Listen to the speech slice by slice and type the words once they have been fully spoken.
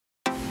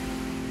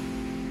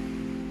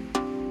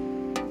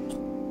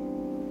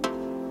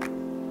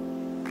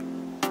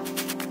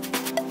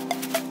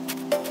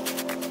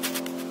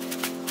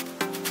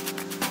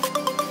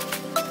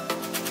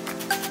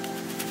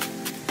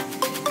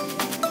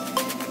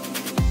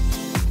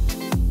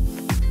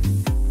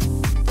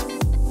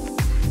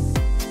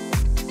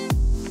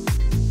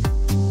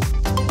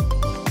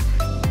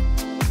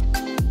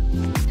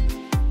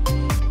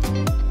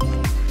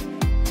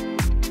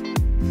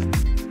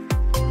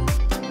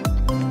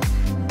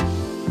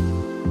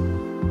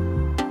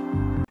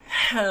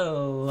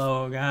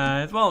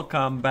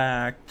welcome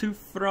back to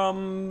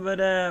From the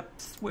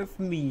Depths with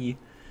me,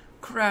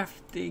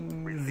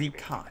 Crafting the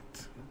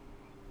Cat.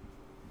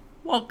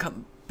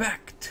 Welcome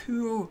back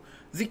to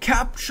the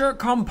Capture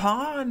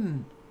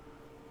Compan.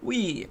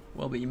 We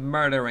will be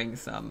murdering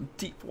some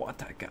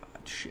Deepwater God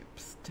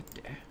ships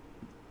today.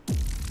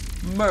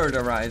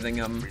 Murderizing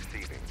them.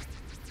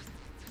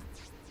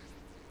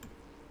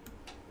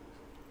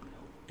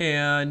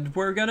 And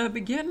we're gonna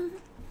begin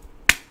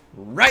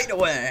right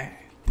away.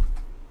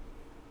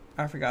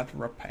 I forgot to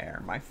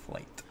repair my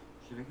flight.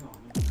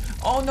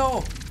 Oh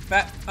no!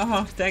 That,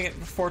 dang it,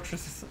 the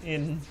fortress is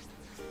in.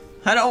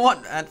 I don't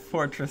want that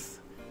fortress.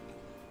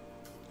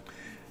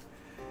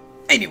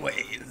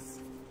 Anyways.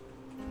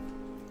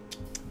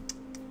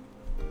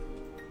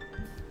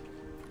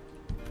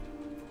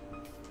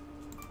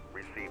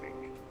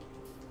 Receiving.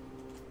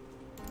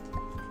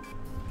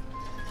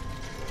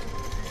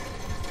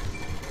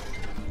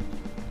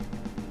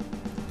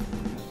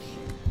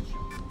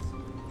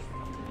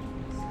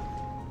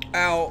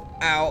 Ow,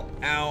 ow,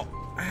 ow.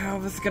 Ow,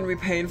 this is gonna be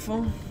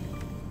painful.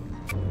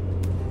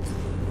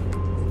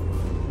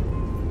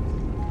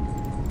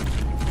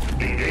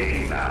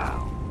 Engaging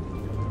now.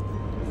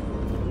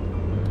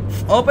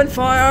 Open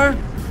fire!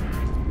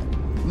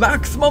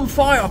 Maximum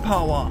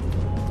firepower!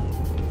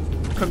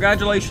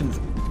 Congratulations,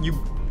 you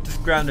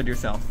just grounded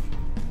yourself.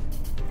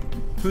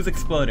 Who's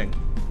exploding?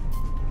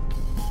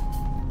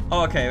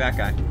 Oh, okay, that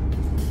guy.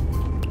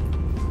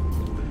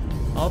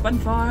 Open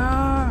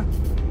fire!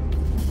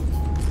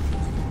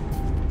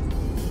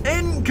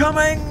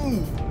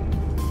 Incoming!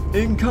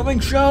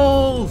 Incoming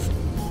shells!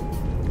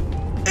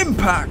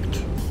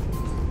 Impact!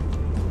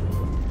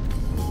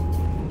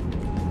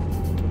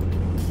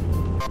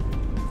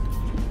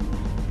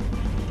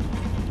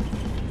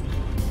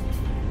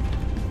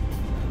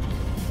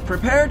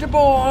 Prepare to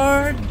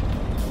board!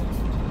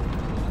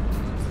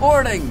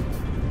 Boarding!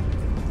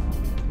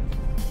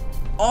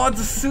 Oh,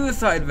 it's a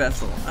suicide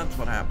vessel. That's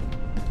what happened.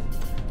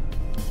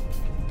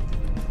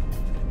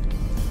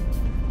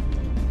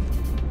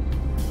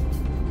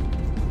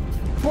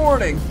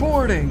 Boarding!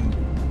 Boarding!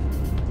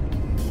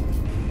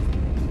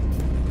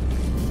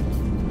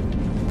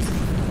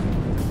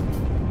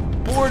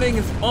 Boarding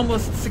is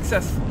almost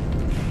successful.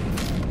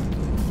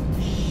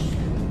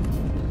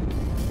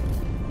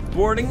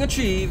 Boarding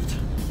achieved.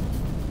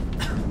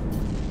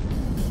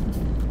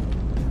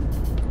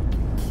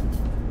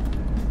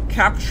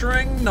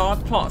 Capturing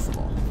not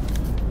possible.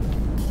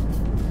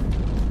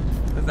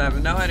 Because I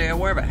have no idea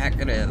where the heck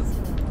it is.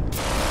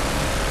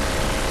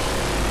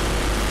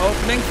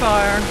 Opening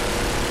fire.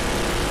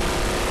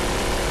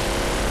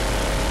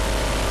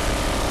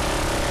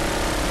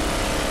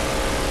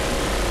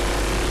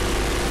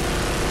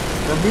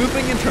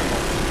 Removing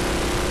internals.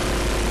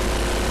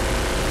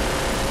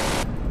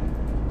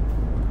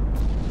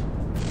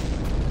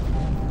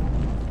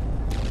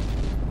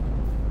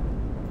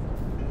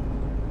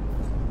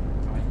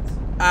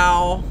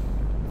 Ow.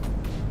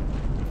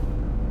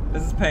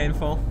 This is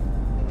painful.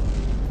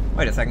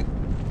 Wait a second.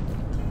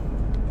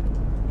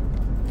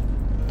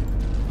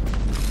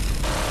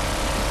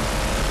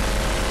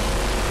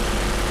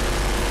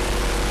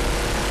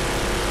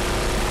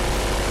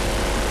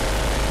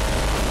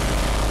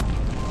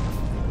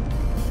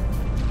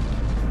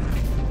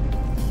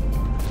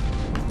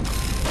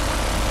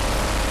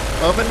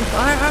 Open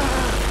fire!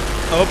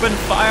 Open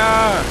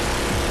fire!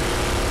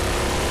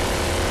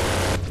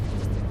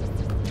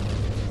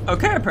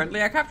 Okay,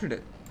 apparently I captured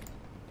it.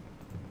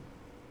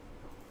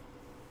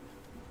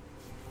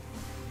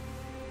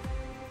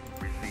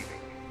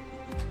 Receiving.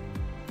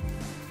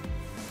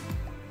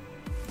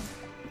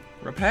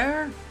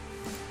 Repair?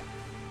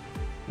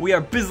 We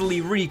are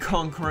busily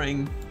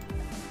reconquering.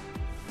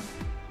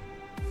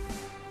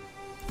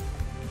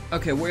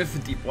 Okay, where's the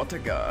Deepwater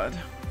Guard?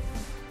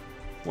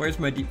 Where's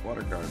my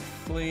Deepwater Guard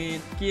fleet?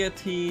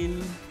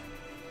 Guillotine.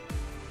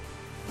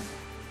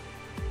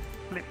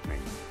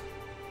 Listening.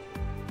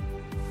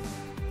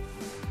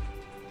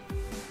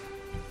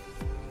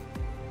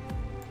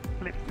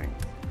 Listening.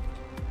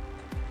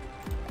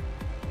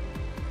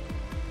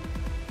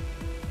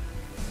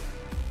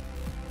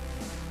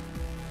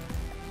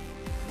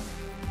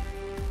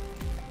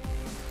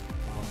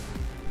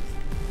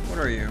 What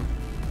are you?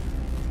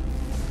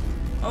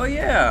 Oh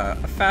yeah,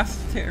 a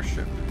fast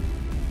airship.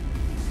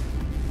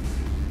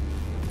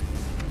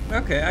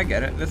 Okay, I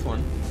get it. This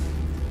one.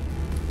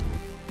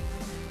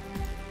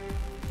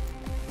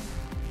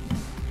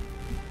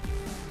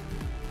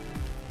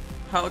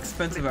 How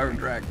expensive are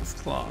Dragon's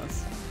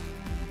Claws?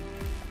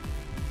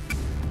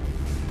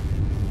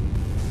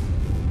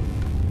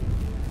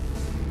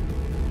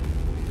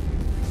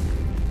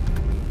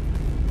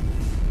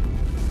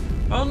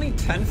 Only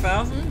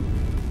 10,000?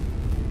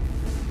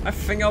 I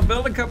think I'll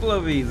build a couple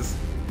of these.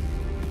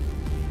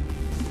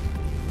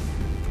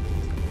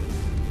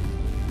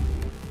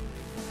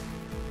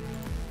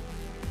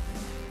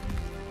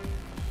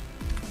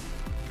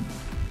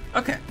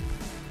 Okay.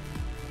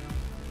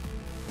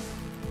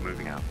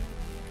 Moving out.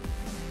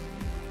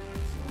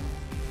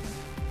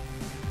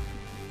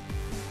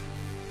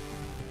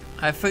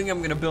 I think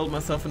I'm gonna build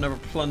myself another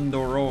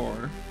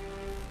plunderer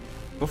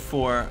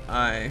before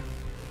I...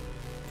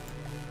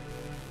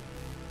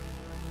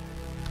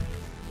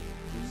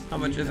 How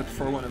much is it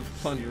for one of the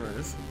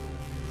plunderers?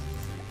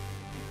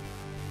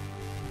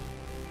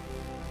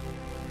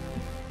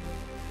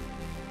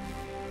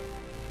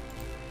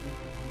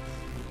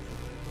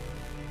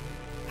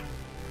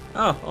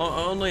 Oh,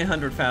 only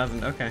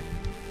 100,000, okay.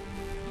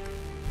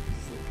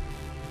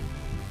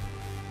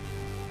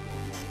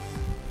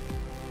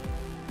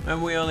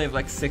 And we only have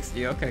like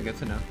 60, okay, good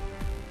to know.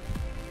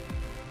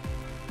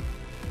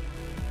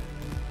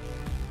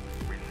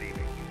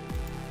 Receiving.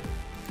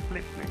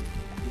 Listening.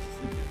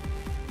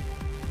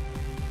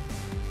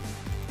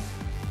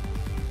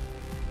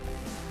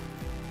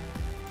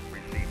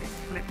 Receiving.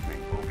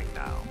 Listening. Moving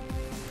now.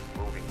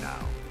 Moving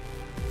now.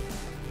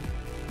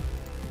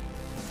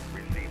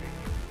 Receiving.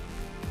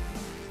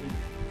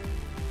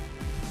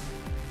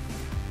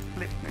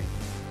 Listening.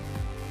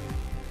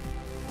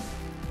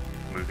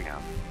 Moving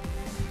out.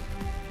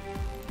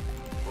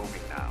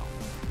 Moving now.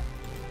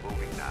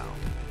 Moving now.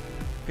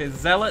 Okay,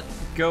 Zealot,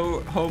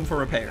 go home for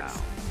repairs.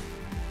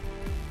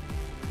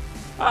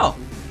 Now. Oh!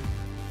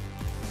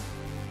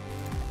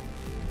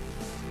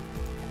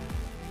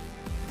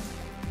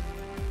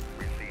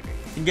 Receiving.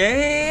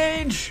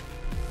 Engage!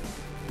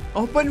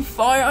 Open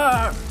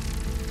fire!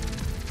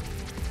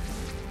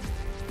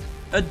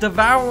 A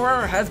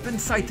devourer has been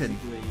sighted.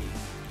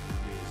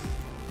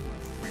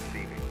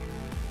 Receiving.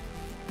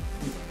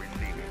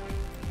 Receiving.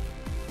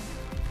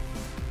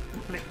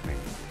 Listening.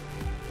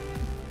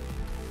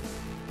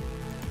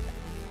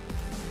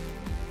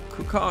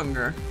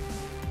 Kukonger.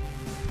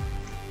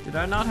 Did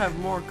I not have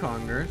more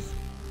Kongers?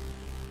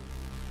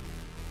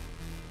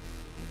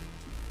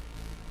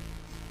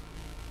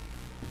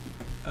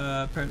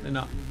 Apparently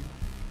not.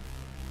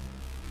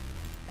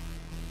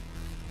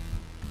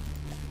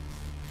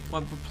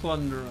 Want the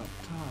plunder up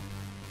top.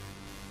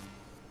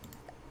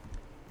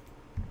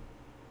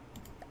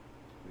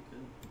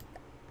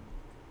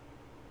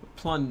 The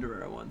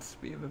plunderer wants to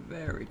be at the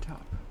very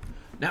top.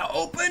 Now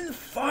open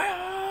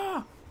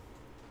fire!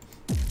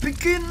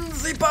 Begin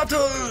the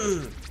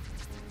battle!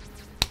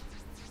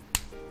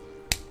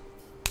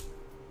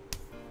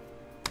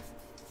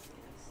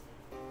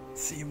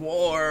 The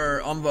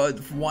war on the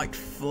white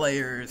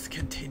flares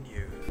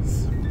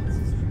continues.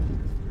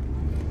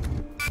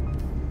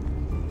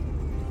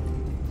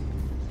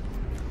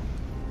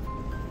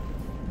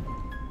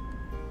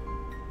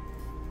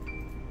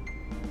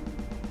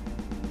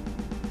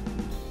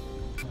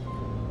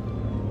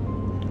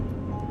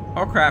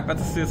 Oh crap,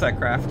 that's a suicide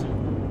craft.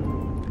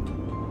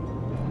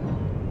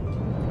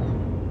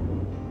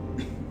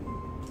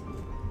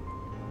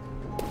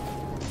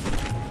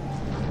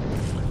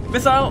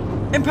 Missile!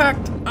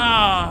 Impact!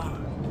 Ah!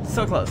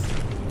 So close.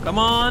 Come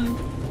on!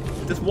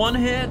 Just one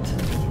hit.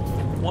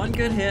 One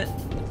good hit.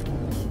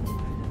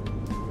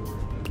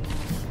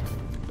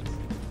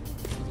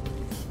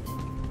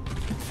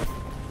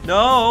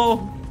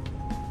 No!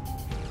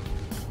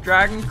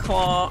 Dragon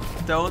Claw,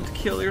 don't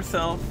kill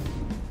yourself.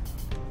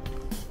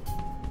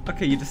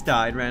 Okay, you just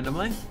died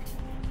randomly.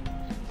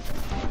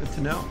 Good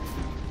to know.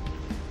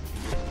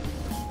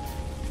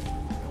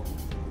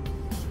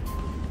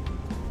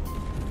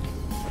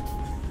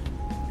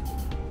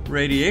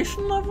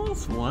 Radiation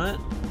levels? What?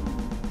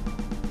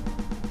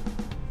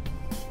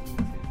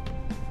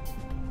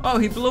 Oh,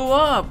 he blew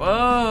up!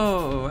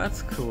 Oh,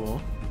 that's cool.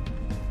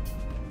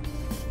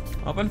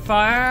 Open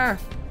fire!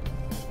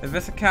 Is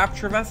this a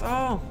capture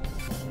vessel?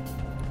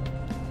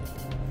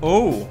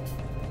 Oh!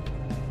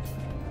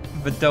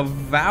 The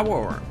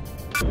Devourer.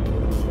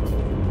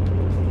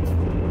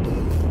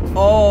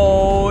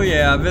 Oh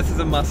yeah, this is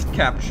a must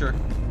capture.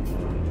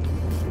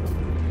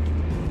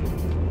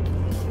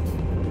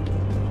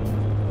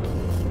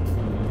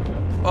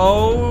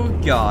 Oh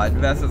god,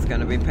 this is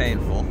gonna be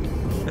painful.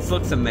 This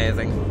looks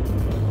amazing.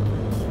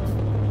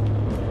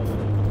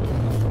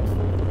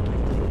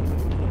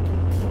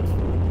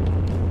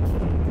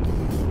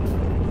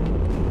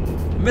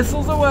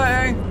 Missiles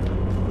away!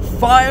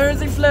 Fire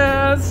the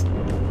flares!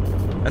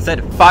 I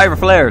said fire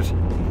flares!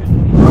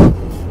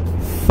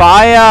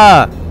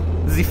 Fire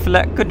the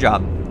flare. Good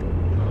job.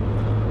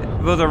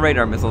 Those are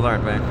radar missiles,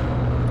 aren't they?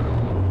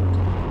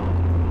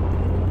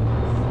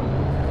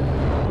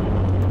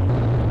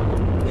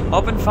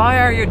 Open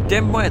fire, you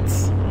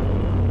dimwits!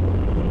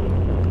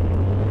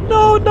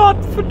 No,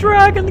 not for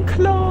Dragon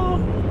Claw!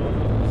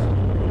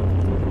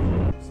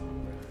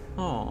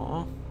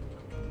 Aww.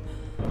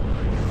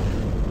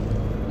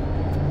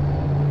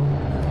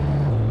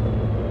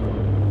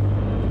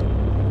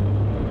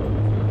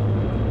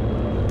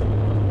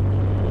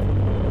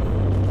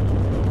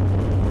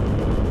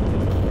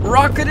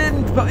 Rocket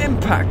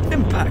impact,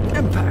 impact,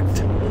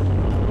 impact!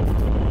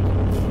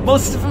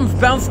 Most of them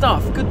bounced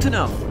off, good to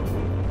know.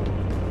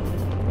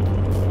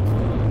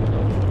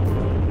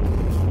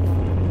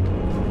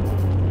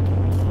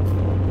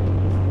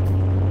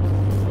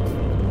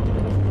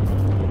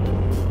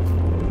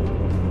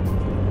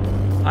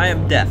 I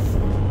am death.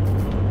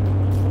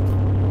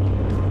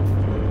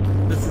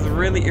 This is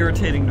really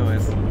irritating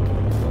noise.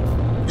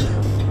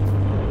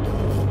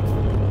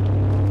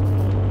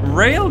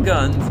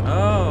 Railguns?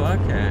 Oh,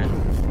 okay.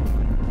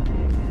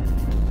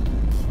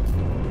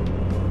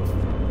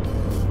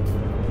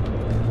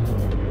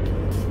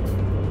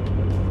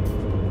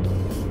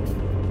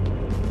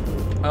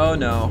 Oh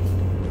no.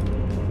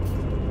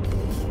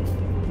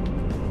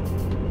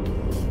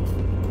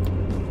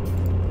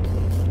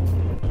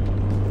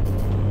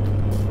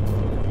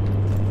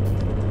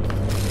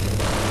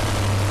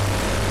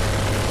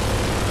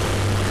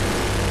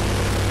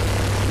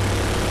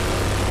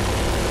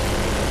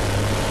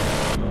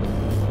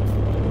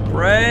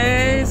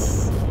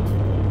 Brace!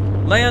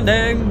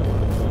 Landing!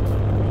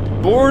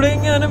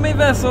 Boarding enemy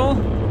vessel!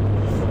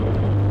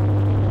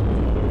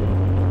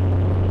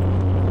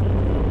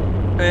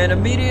 And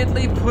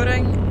immediately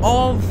putting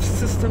all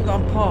systems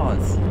on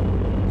pause.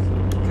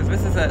 Because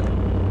this is a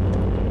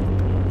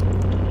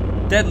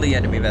deadly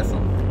enemy vessel.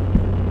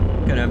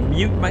 Gonna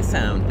mute my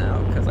sound now,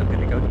 because I'm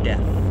gonna go deaf.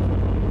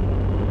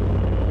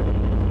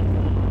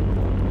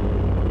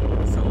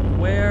 So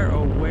where,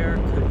 oh where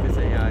could this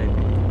AI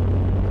be?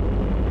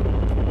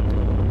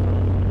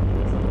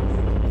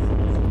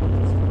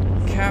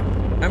 Cap,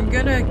 I'm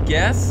gonna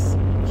guess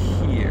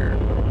here.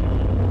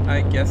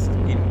 I guessed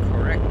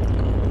incorrectly.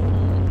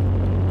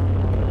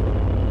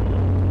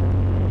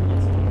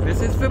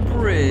 This is the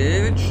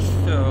bridge,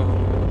 so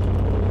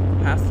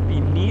has to be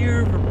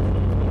near the...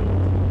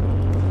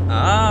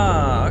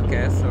 Ah,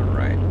 okay, so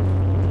right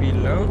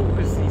below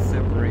is the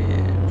bridge.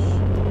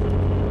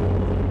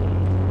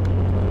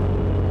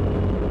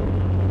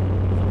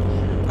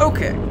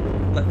 Okay,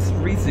 let's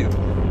resume.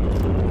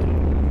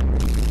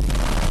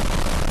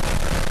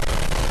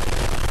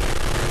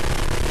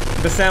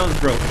 The sound's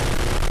broken.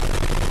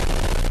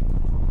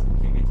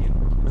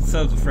 It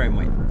sounds the frame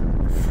rate.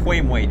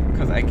 Frame rate,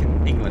 because I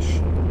can English.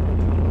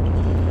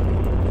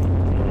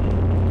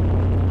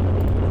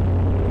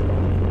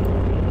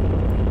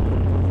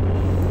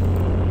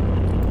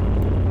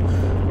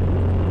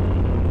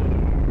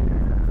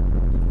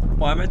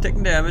 Why am I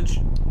taking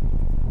damage?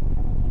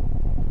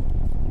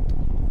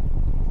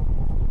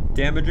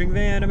 Damaging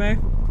the anime?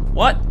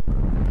 What?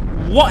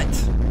 What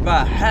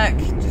the heck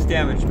just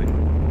damaged me?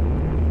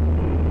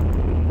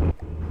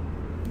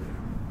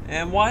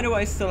 And why do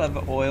I still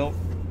have oil?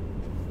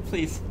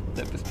 Please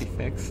let this be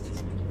fixed.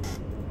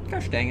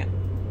 Gosh dang it.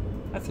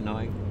 That's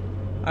annoying.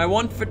 I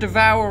want the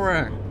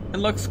Devourer. It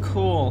looks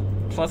cool.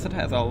 Plus it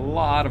has a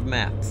lot of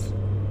maps.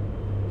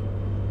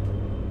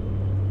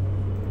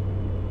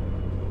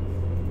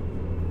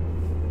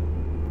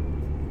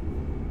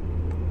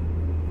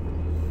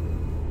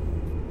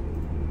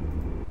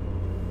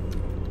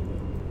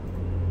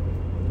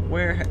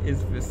 Where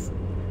is this?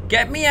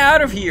 Get me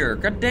out of here!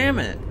 God damn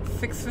it!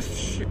 Fix this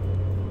shit.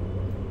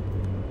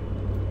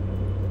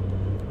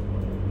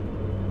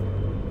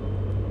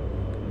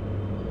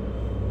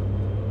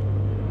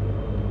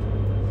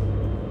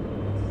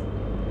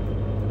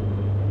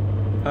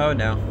 Oh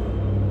no.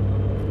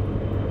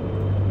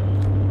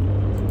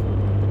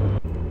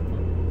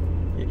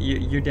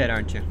 You're dead,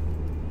 aren't you?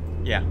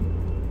 Yeah.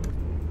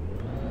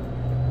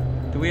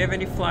 Do we have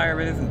any flyer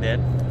that isn't dead?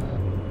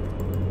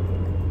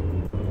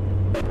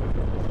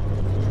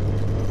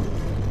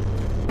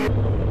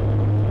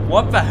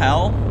 What the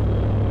hell?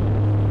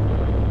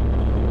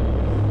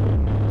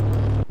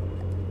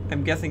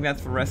 I'm guessing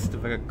that's the rest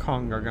of the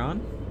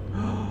Kongargon.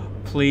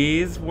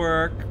 Please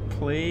work.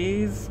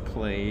 Please,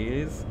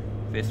 please.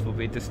 This will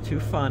be just too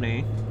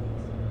funny.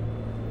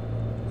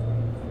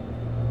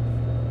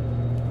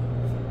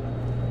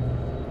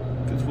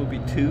 This will be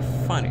too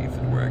funny if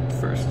it worked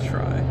first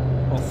try.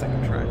 Well,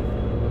 second try.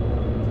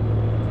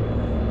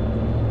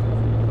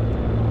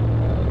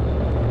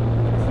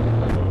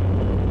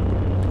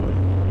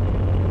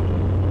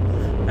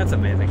 That's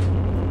amazing.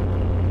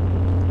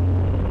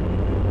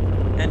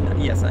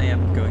 And yes, I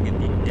am going to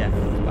be deaf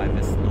by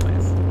this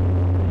noise.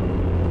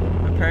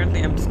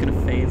 Apparently I'm just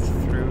gonna phase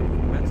through.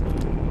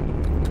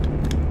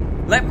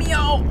 Let me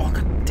out! Oh,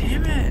 god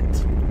damn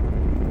it!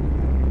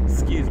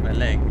 Excuse my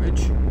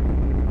language.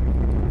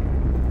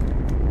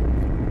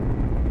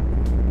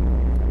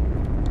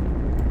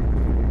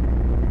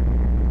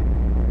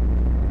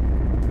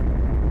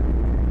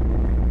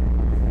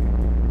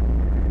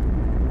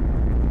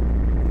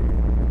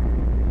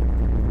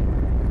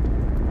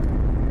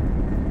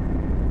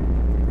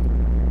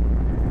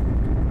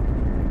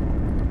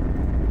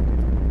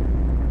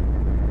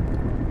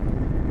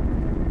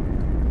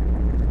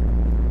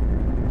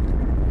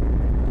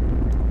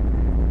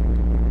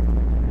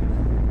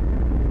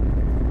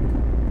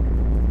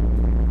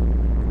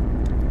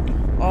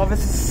 Oh,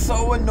 this is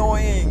so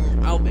annoying.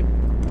 I'll be...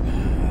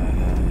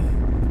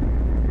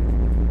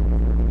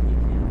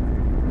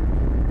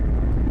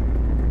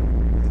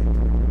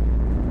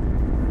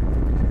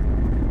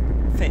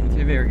 Thank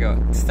you. There we go.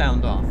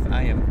 Sound off.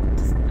 I am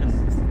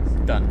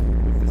done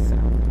with the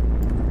sound.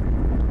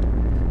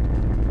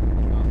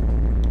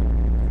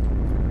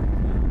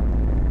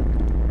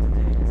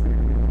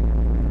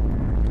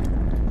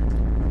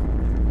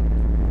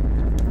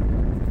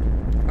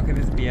 Okay,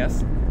 this is BS.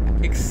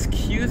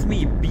 Excuse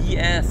me,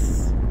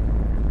 BS.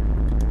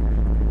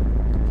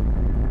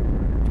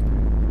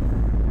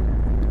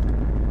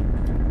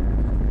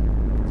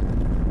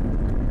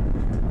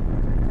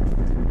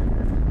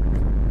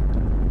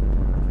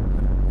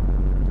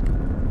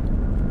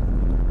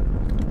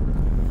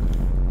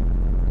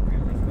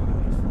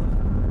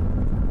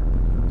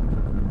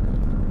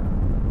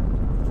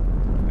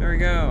 There we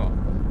go.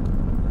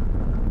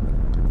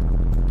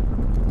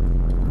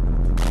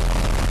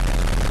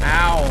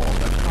 Ow!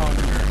 The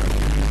conjurer.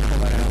 Pull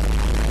that out.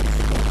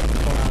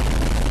 Pull out.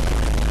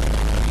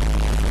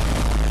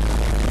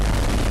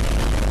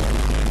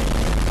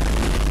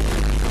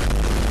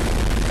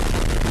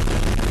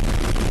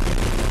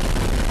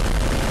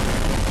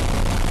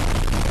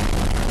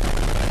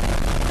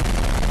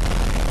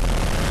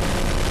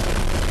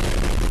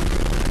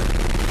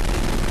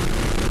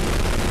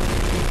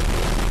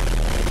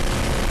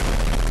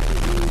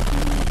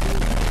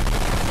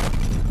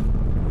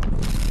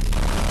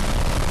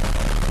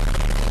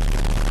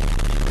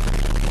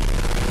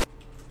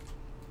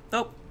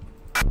 Nope.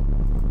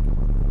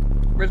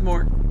 Where's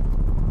more?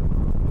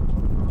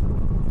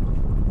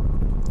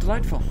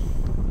 Delightful.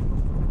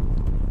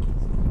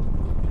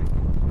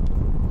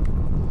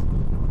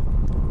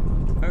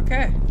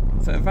 Okay.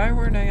 So if I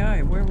were an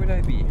AI, where would I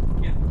be?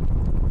 Yeah.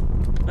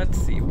 Let's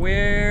see.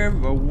 Where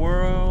in the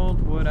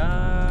world would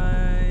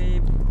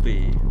I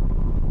be?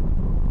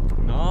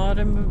 Not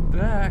in the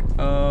back.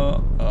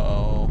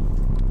 Uh-oh.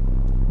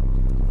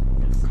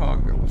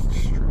 Congo was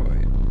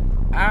destroyed.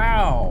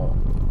 Ow!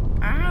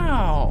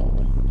 Ow!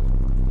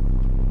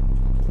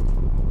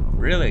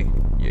 Really?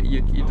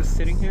 You're just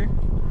sitting here?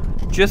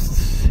 Just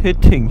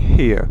sitting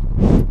here.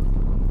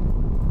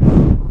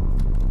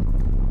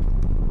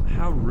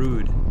 How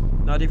rude.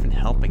 Not even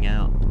helping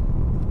out.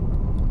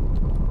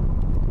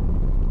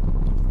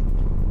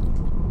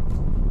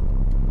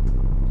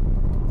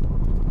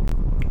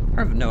 I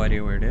have no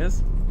idea where it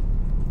is.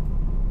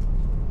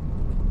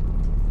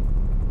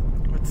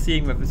 Let's see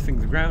if this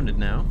thing's grounded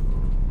now.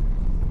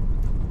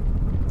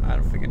 I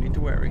don't think I need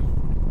to worry.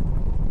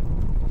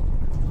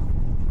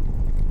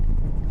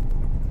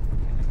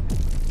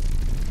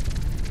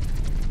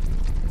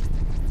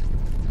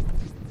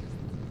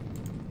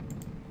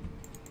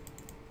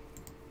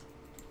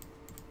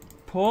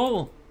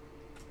 Paul!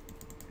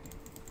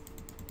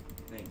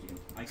 Thank you.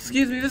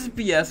 Excuse me, this is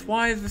BS.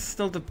 Why is this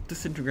still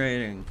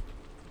disintegrating?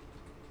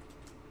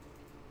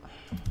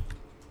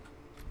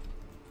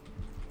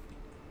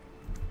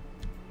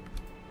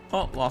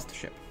 Oh, lost the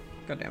ship.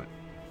 God damn it.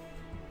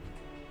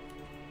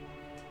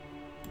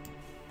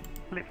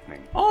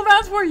 Listening. Oh,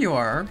 that's where you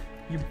are,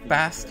 you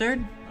bastard.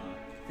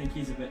 I think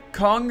he's a bit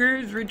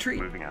Congers, retreat.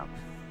 Moving out.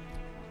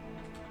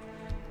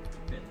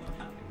 not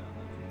happy about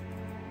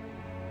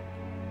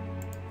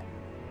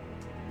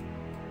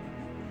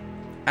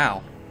that.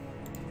 Ow.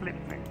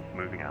 Listening.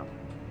 Moving out.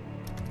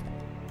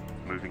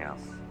 Moving out.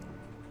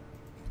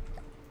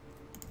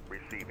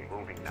 Receiving.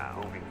 Moving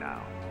now. Moving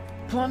now.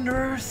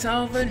 Plunderer,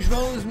 salvage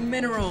those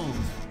minerals.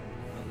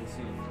 At least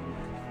you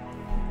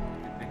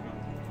can pick up.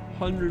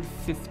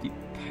 150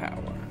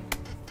 power.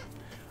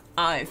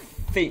 I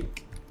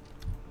think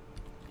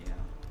Yeah.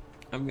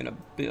 I'm gonna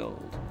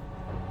build.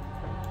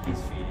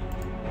 He's feeding.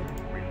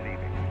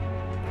 Receiving.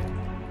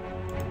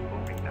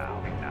 Moving now.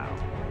 Moving now.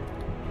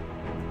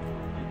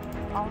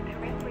 All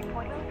terrain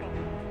report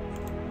moving.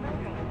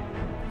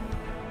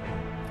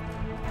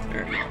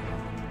 There we go.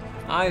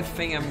 I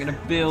think I'm gonna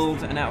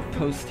build an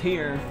outpost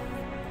here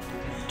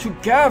to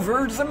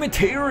gather the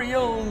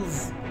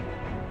materials.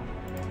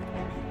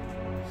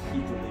 He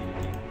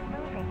deleted you.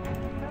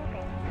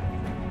 Moving.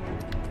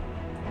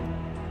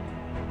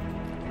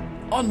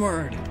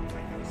 Onward.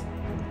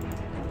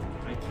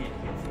 I can't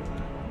heal from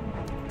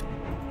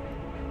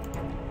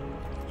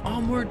that.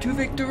 Onward to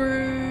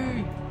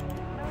victory.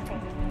 No, he's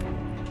not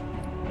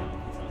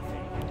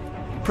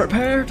fake.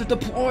 Prepare to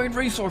deploy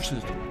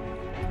resources.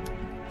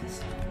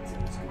 This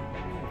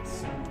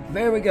happens.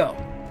 There we go.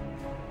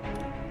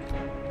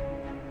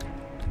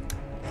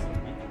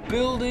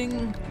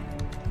 Building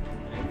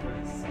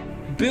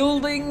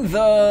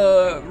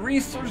the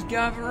resource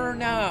gatherer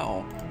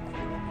now.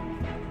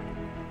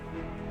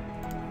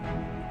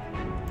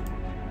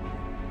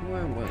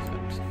 Where was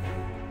it?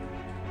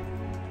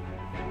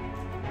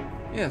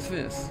 Yes,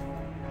 this.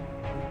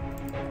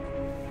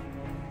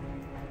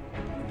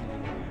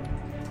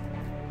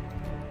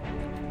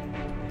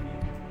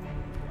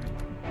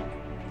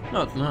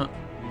 No, it's not.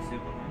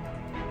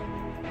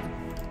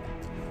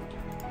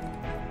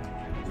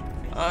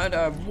 What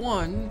I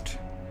want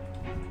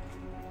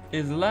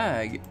is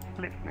lag.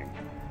 Listening.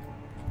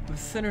 The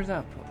center's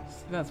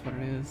outpost. That's what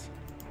it is.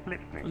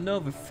 Listening. No,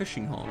 the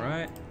fishing hole,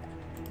 right?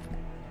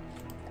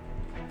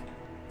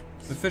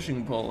 The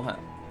fishing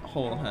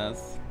hole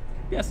has.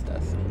 Yes, it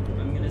does.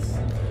 I'm gonna.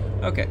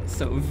 Okay,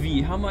 so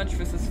V, how much?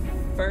 This is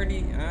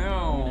 30.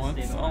 Ow,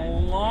 that's a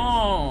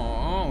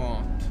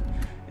lot.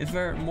 Is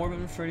there more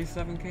than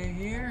 37k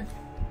here?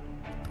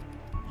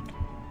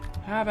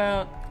 How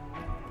about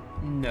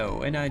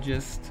no? And I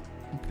just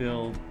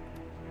build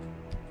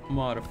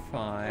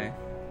modify.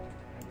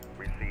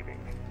 Receiving.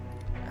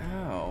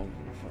 Ow,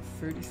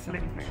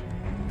 37.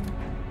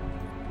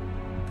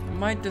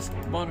 Might just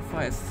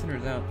modify a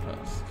Sinner's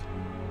Outpost.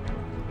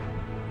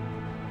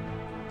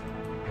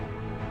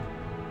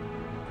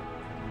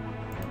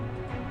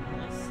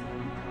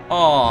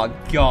 Oh,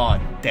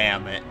 god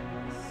damn it.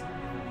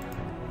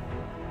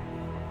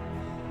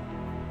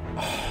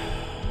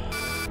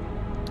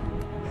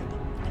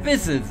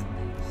 This is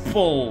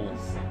bull.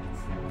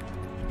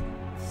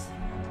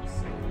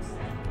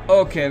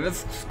 Okay,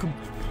 this is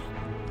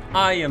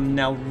I am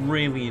now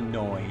really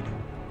annoyed.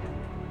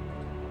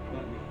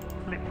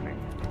 Listening.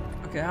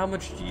 Okay, how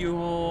much do you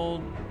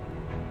hold?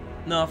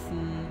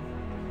 Nothing.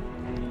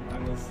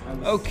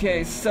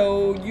 Okay,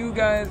 so you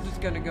guys just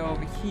gotta go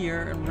over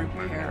here and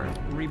repair,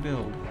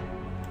 rebuild.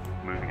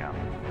 Moving out.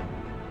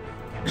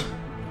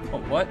 Oh,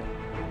 what?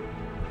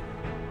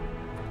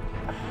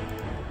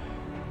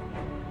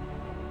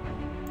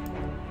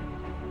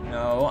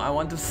 No, I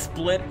want to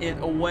split it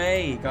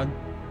away. God.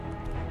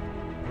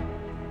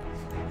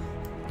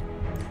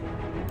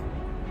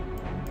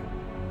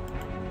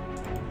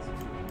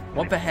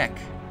 What the heck?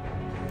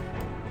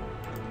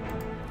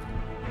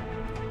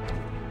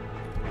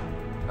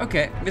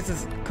 Okay, this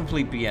is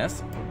complete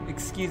BS.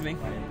 Excuse me.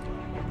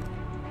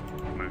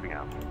 Moving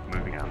out.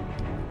 Moving out.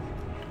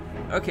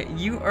 Okay,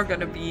 you are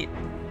gonna be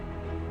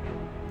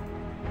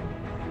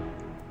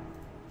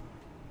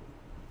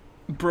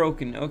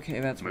broken. Okay,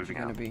 that's what Moving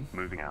you're gonna out. be.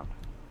 Moving out.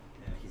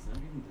 Yeah, he's not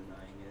even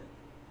denying it.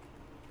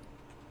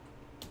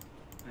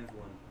 I have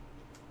one.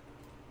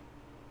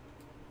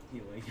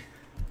 Healing.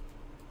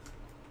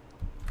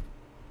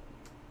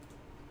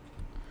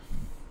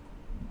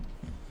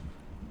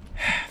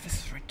 This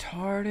is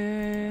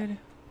retarded.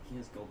 He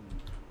has golden.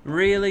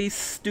 Really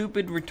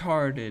stupid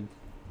retarded.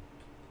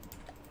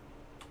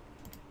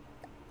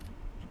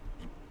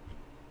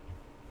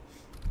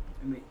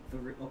 I mean, the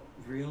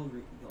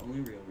only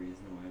real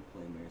reason why I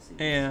play Mercy.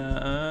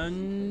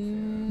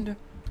 And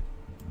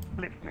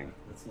Listening.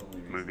 That's the only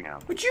reason. Moving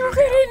out. would you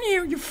Moving get out. in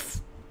here? You.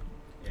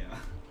 Yeah.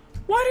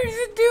 What is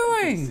it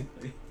doing?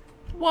 Basically.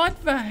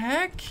 What the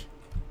heck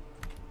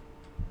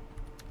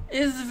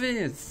is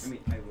this? I mean,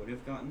 I would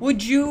have gotten.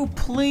 Would you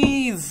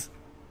please?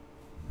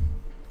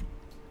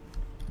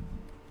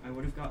 I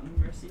would have gotten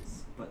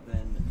Mercies, but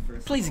then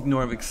first. Please of all,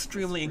 ignore I the got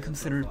extremely this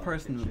inconsiderate profile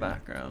person in the picture,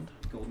 background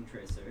Golden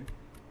Tracer.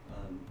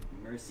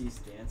 Mercy's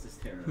dance is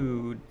terrible.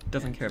 who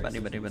doesn't and care about Tracer's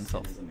anybody but new skin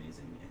himself. is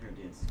amazing, and her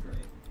dance is great.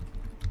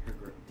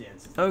 Her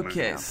dance is.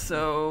 Okay, out.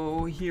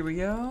 so here we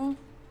go.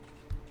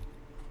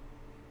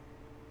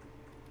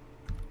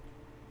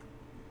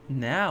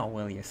 Now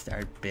will you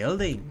start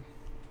building?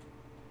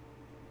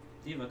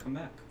 Diva, come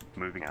back.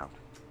 Moving out.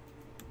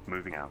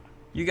 Moving out.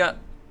 You got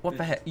what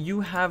the heck? You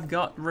have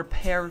got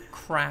repair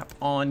crap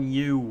on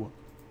you.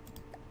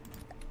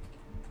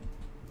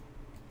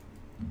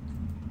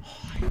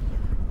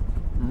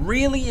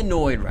 Really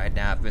annoyed right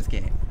now at this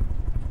game.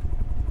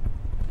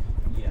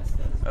 Yes,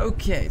 that is.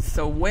 Okay,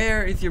 so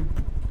where is your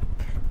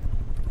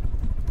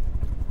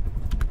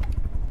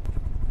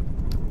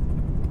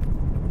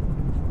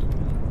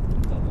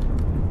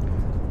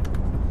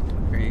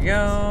There you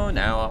go.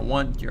 Now I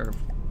want your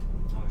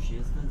Oh, she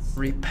has this.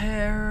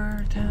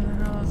 repair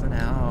terminals. And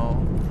now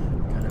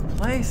I'm gonna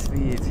place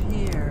these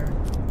here.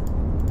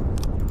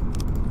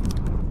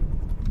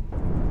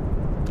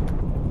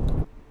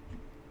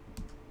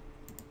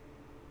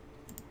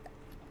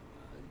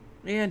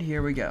 And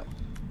here we go.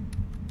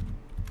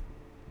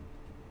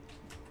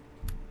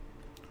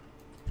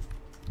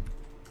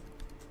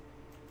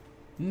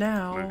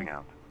 Now, Moving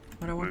out.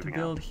 what I want Moving to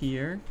build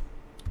here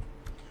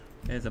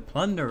is a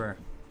plunderer.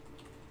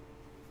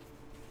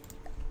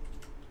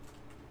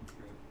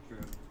 Drew.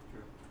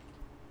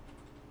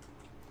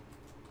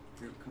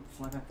 Drew, come,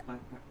 fly back.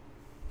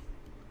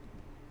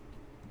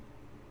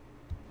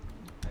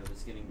 I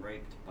was getting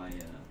raped by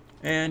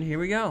And here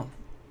we go.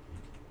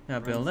 Now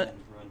run, build it. Zen,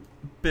 run.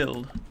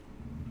 Build.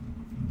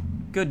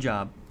 Good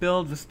job.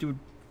 Build this dude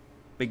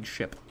big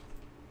ship.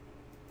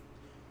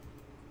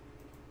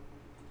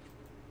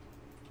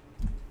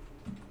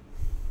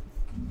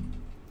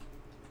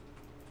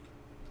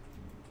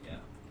 Yeah.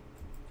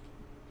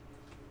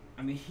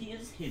 I mean, he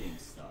is hitting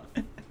stuff.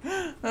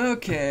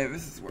 Okay,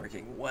 this is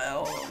working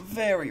well.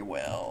 Very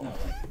well. No,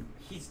 like,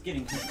 he's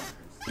getting hit markers.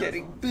 That's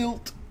Getting all.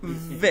 built He's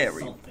hitting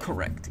very something.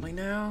 correctly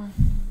now.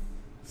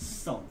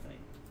 Something.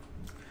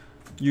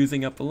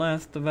 Using up the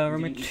last of our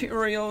Getting eaten.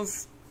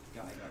 materials.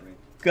 Guy got raped.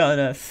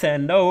 Gotta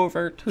send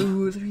over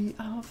to the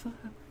alpha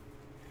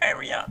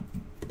area.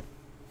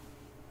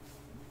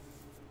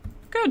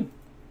 Good.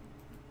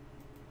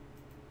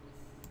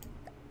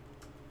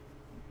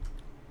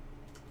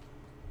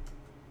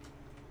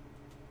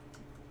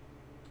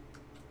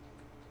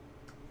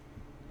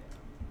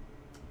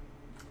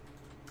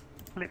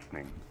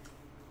 Listening.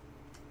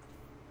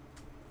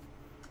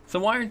 So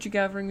why aren't you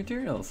gathering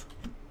materials?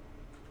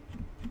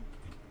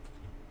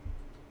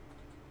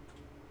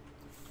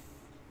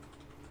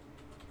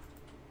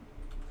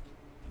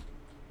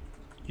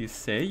 You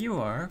say you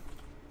are.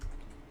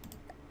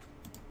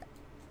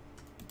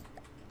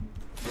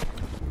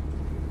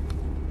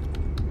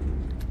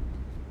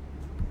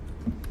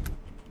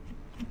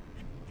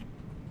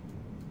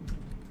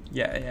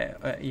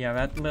 Yeah,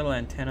 that little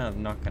antenna is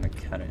not gonna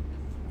cut it.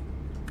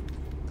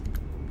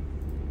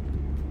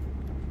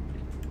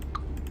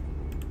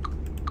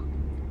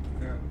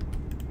 Girl,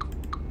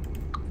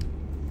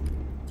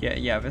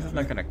 Yeah, this is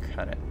not gonna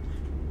cut it.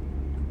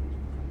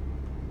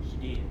 she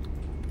did.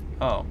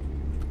 Oh,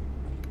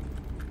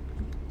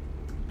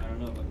 I don't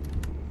know,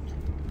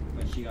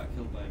 but she got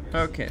killed by a Mercy.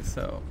 okay,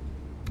 so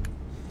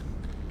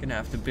gonna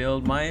have to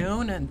build my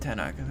own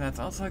antenna because that's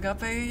also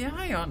got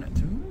AI on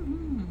it.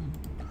 Ooh.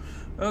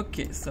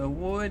 Okay, so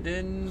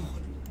wooden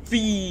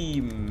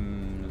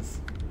beams.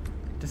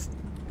 Just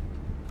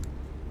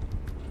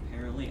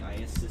Apparently, I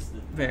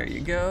assisted. there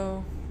you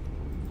go.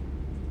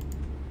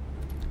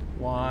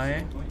 Why? At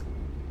some point.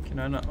 Can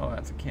I not? Oh,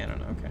 that's a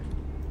cannon. Okay.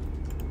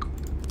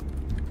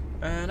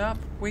 And up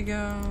we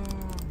go.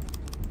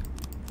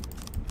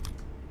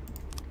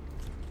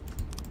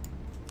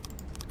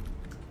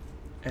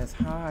 As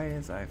high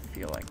as I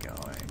feel like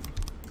going.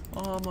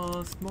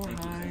 Almost more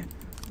Thank you, high. Zane.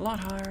 A lot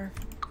higher.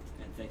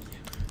 And thank you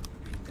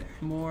for being there.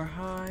 More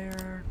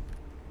higher.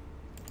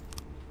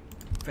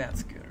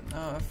 That's good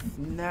enough.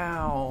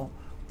 Now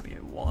we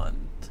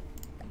want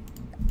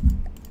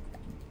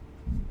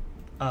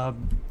a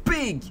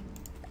big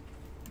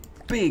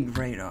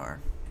radar.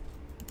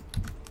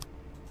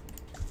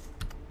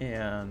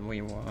 And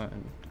we want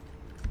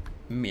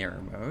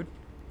mirror mode.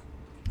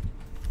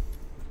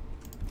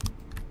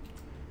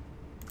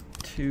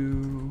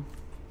 2,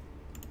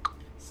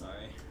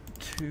 Sorry.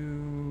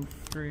 2,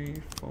 3,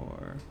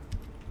 4,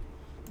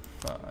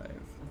 5,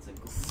 That's a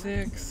great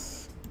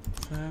 6,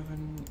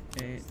 7,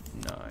 8, 9,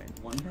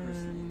 One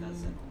person, 10.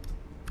 that's it.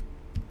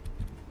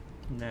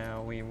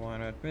 Now we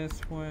want it this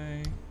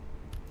way.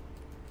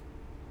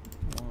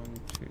 1,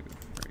 2,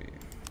 3,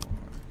 4,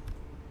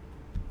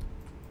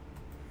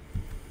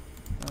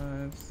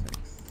 5, 6,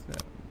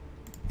 7,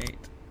 8,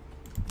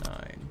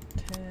 9,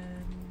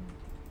 10.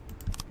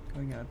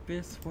 Going out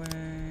this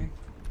way.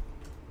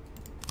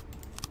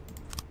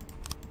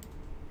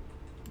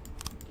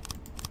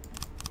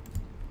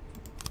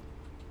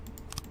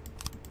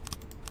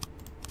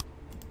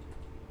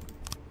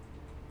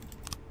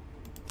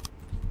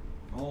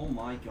 Oh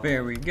my god.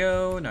 There we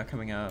go. Now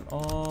coming out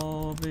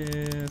all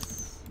this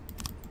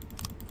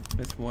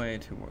way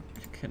to work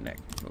to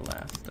connect the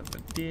last of the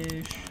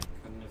dish.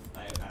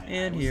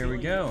 And here we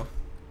go.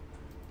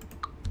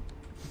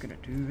 We're gonna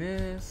do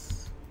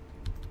this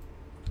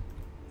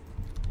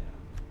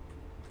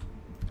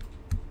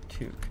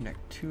to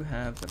connect two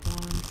halves at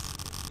once.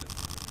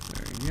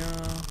 There we go.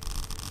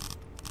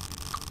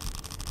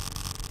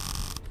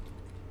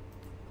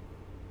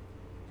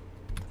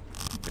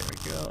 There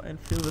we go. And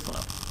fill this one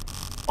up.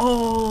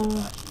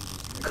 Oh,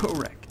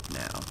 correct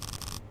now.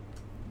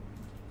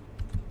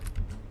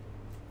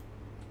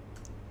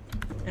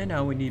 And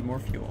now we need more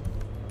fuel.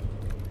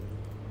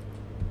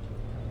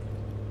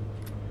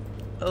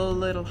 A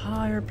little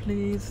higher,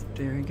 please.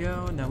 There we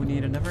go. Now we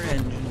need another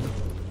engine.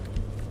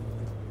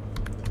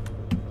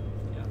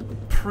 Yeah.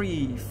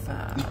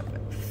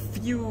 Prefab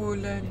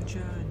fuel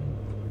engine.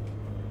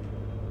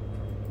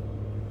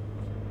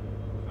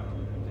 I don't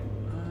know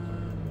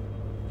anything.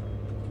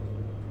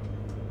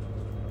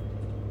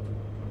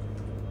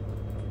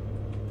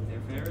 Their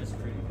fare is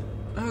pretty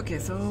good. Okay,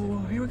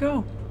 so here we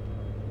go.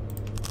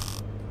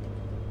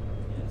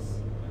 Yes.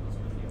 That was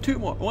my favorite. Two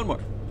more. One more.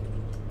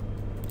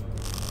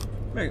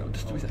 There you go.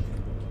 Just 2 seconds.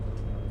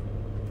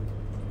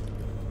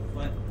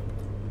 What?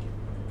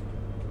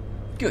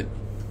 Good.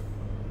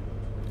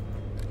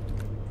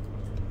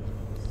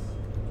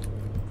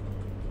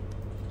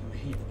 You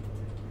hate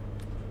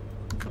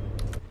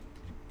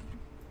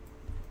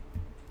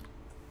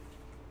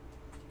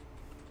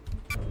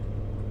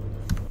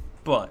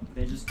But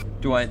They just.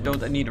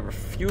 don't I need a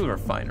fuel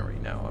refinery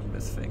now on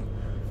this thing?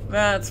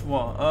 That's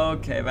why.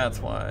 Okay, that's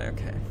why.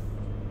 Okay.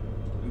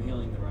 I'm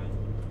healing the Ryan.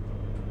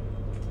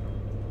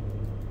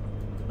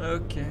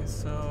 Okay,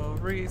 so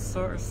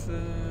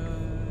resources.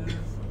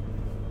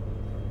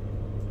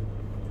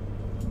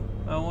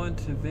 I want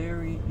a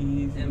very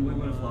easy. And we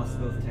would have lost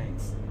both one.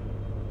 tanks.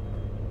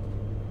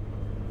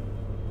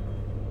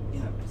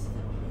 Yeah, because they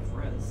don't have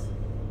res.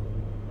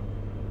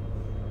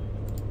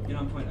 Get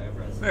on point, I have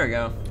res. There we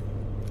go.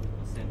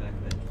 I'll stand back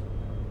a bit.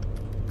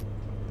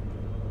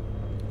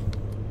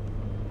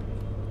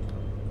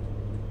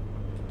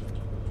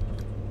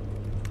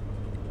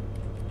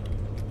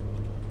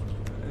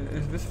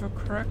 Is this the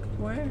correct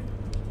way?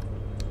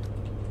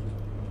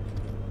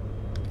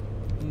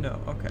 No.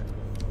 Okay.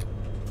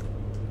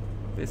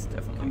 This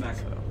definitely. Come back.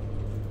 is so.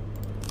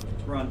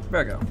 Run.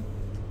 There we go.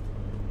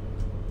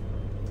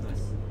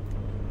 Nice.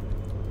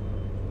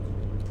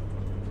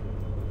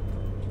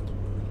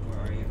 Where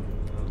are you?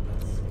 Oh,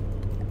 that's.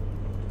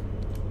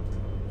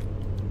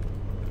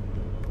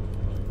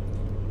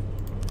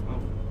 Oh.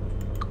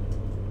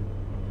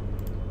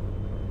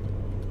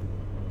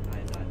 I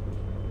died.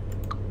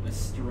 A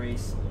stray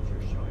soldier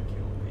shot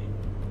killed me.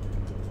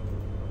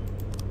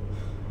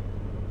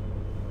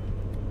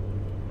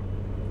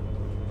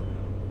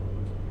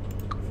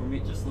 For me,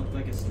 it just looked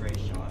like a stray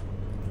shot.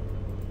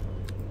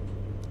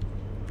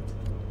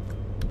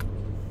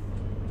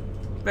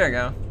 There you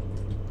go.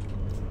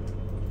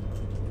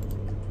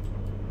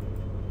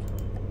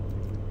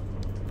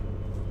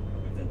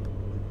 I'm done.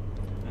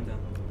 I'm done.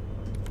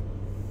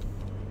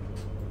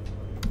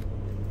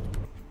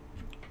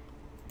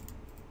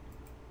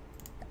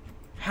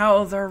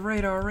 How's our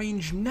radar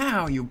range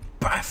now, you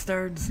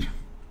bastards?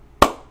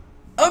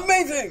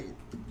 Amazing!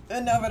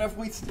 And now that I've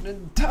wasted an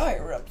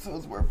entire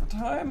episode's worth of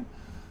time,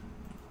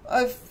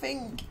 I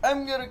think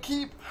I'm gonna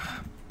keep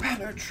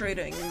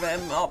penetrating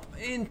them up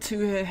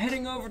into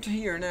heading over to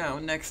here now,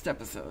 next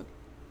episode.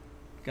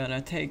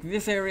 Gonna take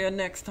this area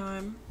next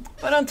time.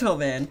 But until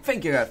then,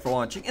 thank you guys for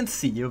watching and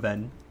see you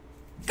then.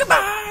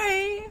 Goodbye!